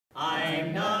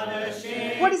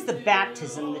What is the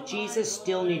baptism that Jesus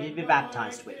still needed to be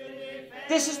baptized with?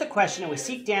 This is the question that we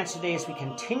seek to answer today as we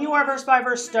continue our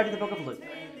verse-by-verse study of the book of Luke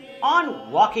on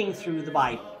walking through the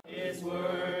Bible. Is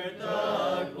worth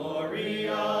the glory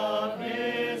of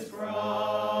his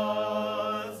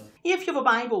cross. If you have a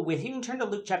Bible with you, you can turn to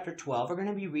Luke chapter 12. We're going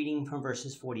to be reading from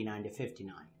verses 49 to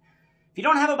 59. If you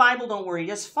don't have a Bible, don't worry.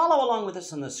 Just follow along with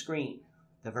us on the screen.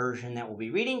 The version that we'll be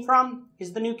reading from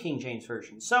is the New King James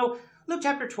Version. So, Luke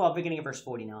chapter 12, beginning of verse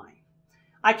 49.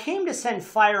 I came to send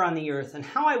fire on the earth, and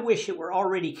how I wish it were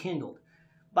already kindled.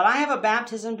 But I have a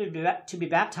baptism to be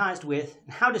baptized with,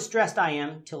 and how distressed I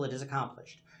am till it is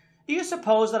accomplished. Do you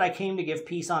suppose that I came to give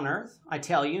peace on earth? I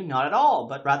tell you, not at all,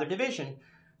 but rather division.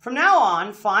 From now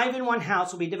on, 5 in one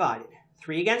house will be divided,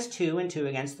 3 against 2 and 2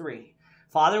 against 3.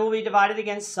 Father will be divided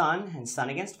against son, and son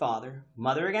against father,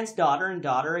 mother against daughter, and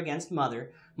daughter against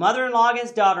mother, mother-in-law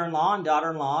against daughter-in-law, and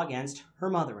daughter-in-law against her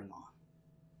mother-in-law.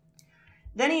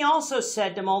 Then he also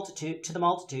said to the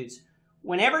multitudes,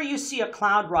 whenever you see a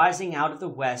cloud rising out of the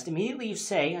west, immediately you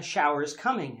say, a shower is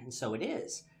coming, and so it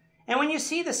is. And when you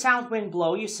see the south wind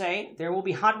blow, you say, there will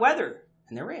be hot weather,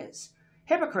 and there is.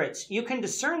 Hypocrites, you can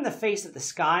discern the face of the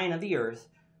sky and of the earth,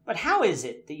 but how is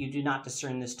it that you do not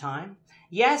discern this time?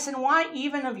 Yes, and why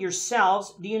even of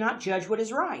yourselves do you not judge what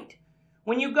is right?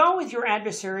 When you go with your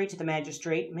adversary to the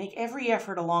magistrate, make every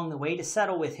effort along the way to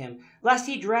settle with him, lest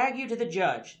he drag you to the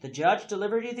judge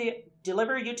deliver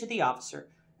you to the officer,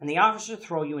 and the officer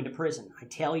throw you into prison. I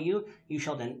tell you, you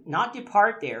shall not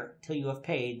depart there till you have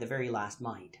paid the very last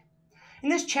mite. In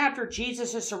this chapter,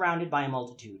 Jesus is surrounded by a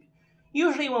multitude.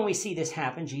 Usually when we see this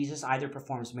happen, Jesus either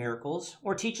performs miracles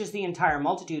or teaches the entire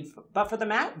multitude, but for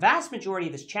the vast majority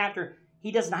of this chapter,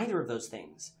 he does neither of those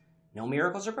things. No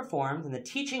miracles are performed, and the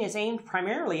teaching is aimed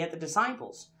primarily at the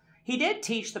disciples. He did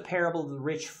teach the parable of the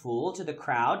rich fool to the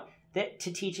crowd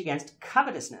to teach against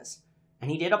covetousness, and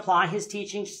he did apply his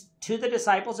teachings to the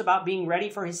disciples about being ready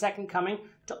for his second coming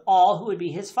to all who would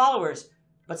be his followers.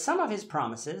 But some of his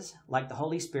promises, like the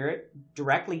Holy Spirit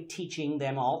directly teaching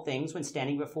them all things when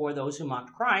standing before those who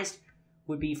mocked Christ,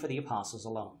 would be for the apostles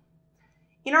alone.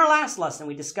 In our last lesson,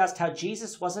 we discussed how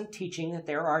Jesus wasn't teaching that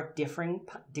there are differing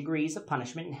degrees of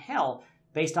punishment in hell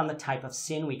based on the type of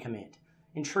sin we commit.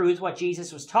 In truth, what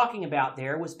Jesus was talking about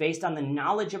there was based on the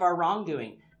knowledge of our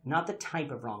wrongdoing, not the type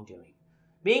of wrongdoing.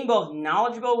 Being both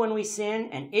knowledgeable when we sin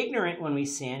and ignorant when we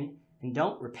sin and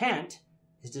don't repent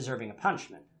is deserving of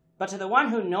punishment. But to the one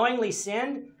who knowingly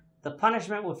sinned, the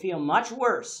punishment will feel much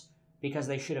worse because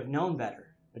they should have known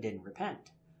better but didn't repent.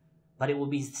 But it will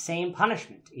be the same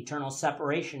punishment, eternal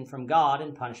separation from God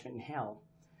and punishment in hell.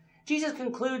 Jesus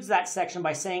concludes that section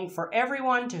by saying, for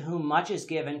everyone to whom much is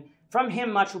given, from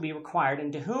him much will be required,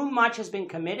 and to whom much has been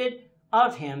committed,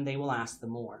 of him they will ask the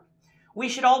more. We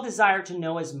should all desire to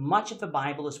know as much of the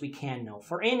Bible as we can know,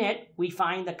 for in it we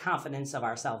find the confidence of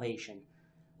our salvation.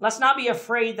 Let's not be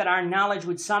afraid that our knowledge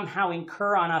would somehow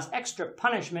incur on us extra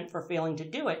punishment for failing to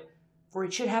do it, for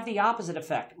it should have the opposite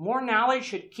effect. More knowledge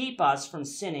should keep us from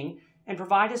sinning and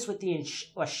provide us with the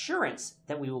assurance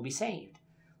that we will be saved.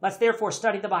 Let's therefore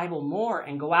study the Bible more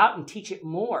and go out and teach it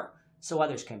more so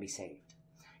others can be saved.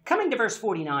 Coming to verse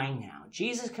 49 now,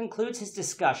 Jesus concludes his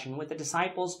discussion with the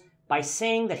disciples by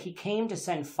saying that he came to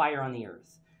send fire on the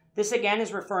earth. This again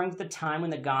is referring to the time when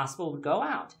the gospel would go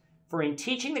out. For in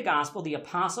teaching the gospel, the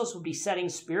apostles would be setting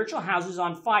spiritual houses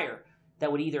on fire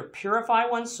that would either purify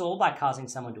one's soul by causing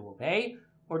someone to obey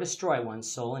or destroy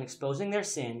one's soul and exposing their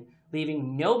sin,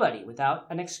 leaving nobody without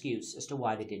an excuse as to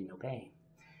why they didn't obey.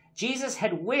 Jesus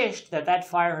had wished that that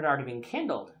fire had already been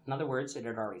kindled. In other words, it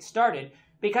had already started,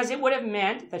 because it would have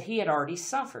meant that he had already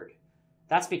suffered.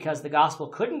 That's because the gospel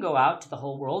couldn't go out to the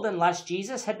whole world unless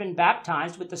Jesus had been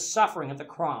baptized with the suffering of the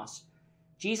cross.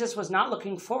 Jesus was not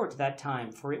looking forward to that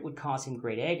time, for it would cause him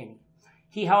great agony.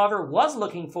 He, however, was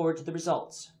looking forward to the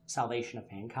results, salvation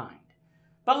of mankind.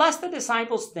 But lest the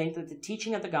disciples think that the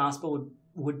teaching of the gospel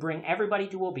would bring everybody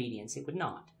to obedience, it would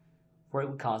not, for it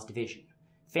would cause division.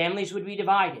 Families would be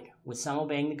divided, with some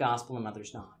obeying the gospel and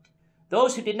others not.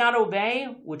 Those who did not obey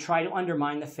would try to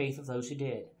undermine the faith of those who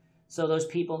did. So those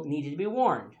people needed to be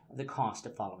warned of the cost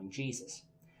of following Jesus.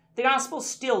 The gospel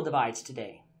still divides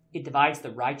today. It divides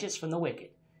the righteous from the wicked.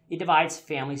 It divides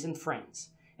families and friends.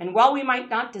 And while we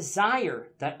might desire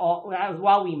that all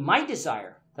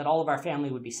of our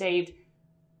family would be saved,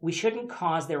 we shouldn't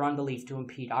cause their unbelief to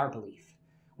impede our belief.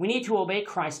 We need to obey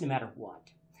Christ no matter what.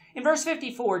 In verse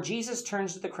 54, Jesus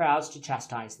turns to the crowds to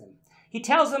chastise them. He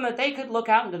tells them that they could look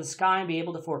out into the sky and be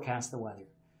able to forecast the weather.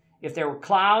 If there were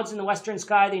clouds in the western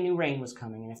sky, they knew rain was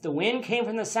coming. And if the wind came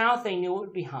from the south, they knew it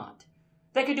would be hot.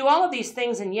 They could do all of these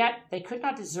things, and yet they could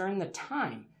not discern the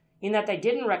time. in that they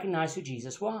didn't recognize who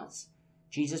Jesus was.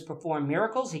 Jesus performed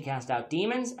miracles, he cast out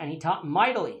demons, and he taught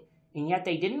mightily, and yet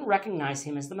they didn't recognize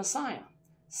him as the Messiah.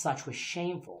 Such was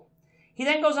shameful. He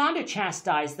then goes on to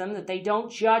chastise them that they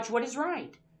don't judge what is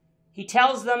right. He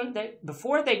tells them that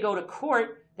before they go to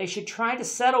court, they should try to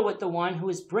settle with the one who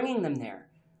is bringing them there,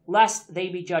 lest they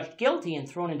be judged guilty and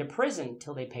thrown into prison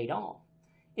till they paid all.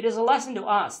 It is a lesson to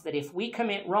us that if we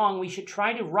commit wrong, we should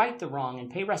try to right the wrong and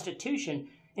pay restitution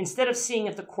instead of seeing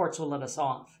if the courts will let us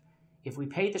off. If we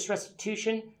pay this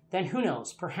restitution, then who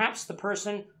knows, perhaps the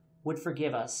person would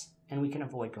forgive us and we can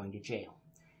avoid going to jail.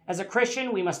 As a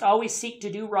Christian, we must always seek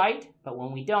to do right, but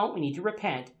when we don't, we need to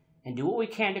repent and do what we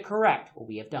can to correct what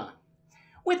we have done.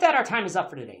 With that, our time is up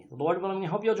for today. The Lord willing, we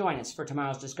hope you'll join us for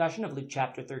tomorrow's discussion of Luke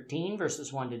chapter 13,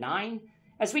 verses 1 to 9,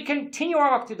 as we continue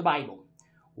our walk through the Bible,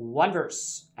 one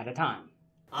verse at a time.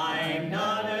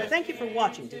 Thank you for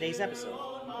watching today's episode.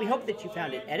 We hope that you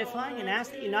found it edifying and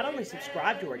ask that you not only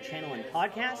subscribe to our channel and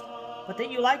podcast, but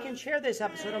that you like and share this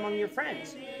episode among your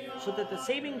friends, so that the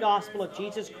saving gospel of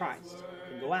Jesus Christ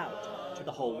can go out to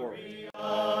the whole world.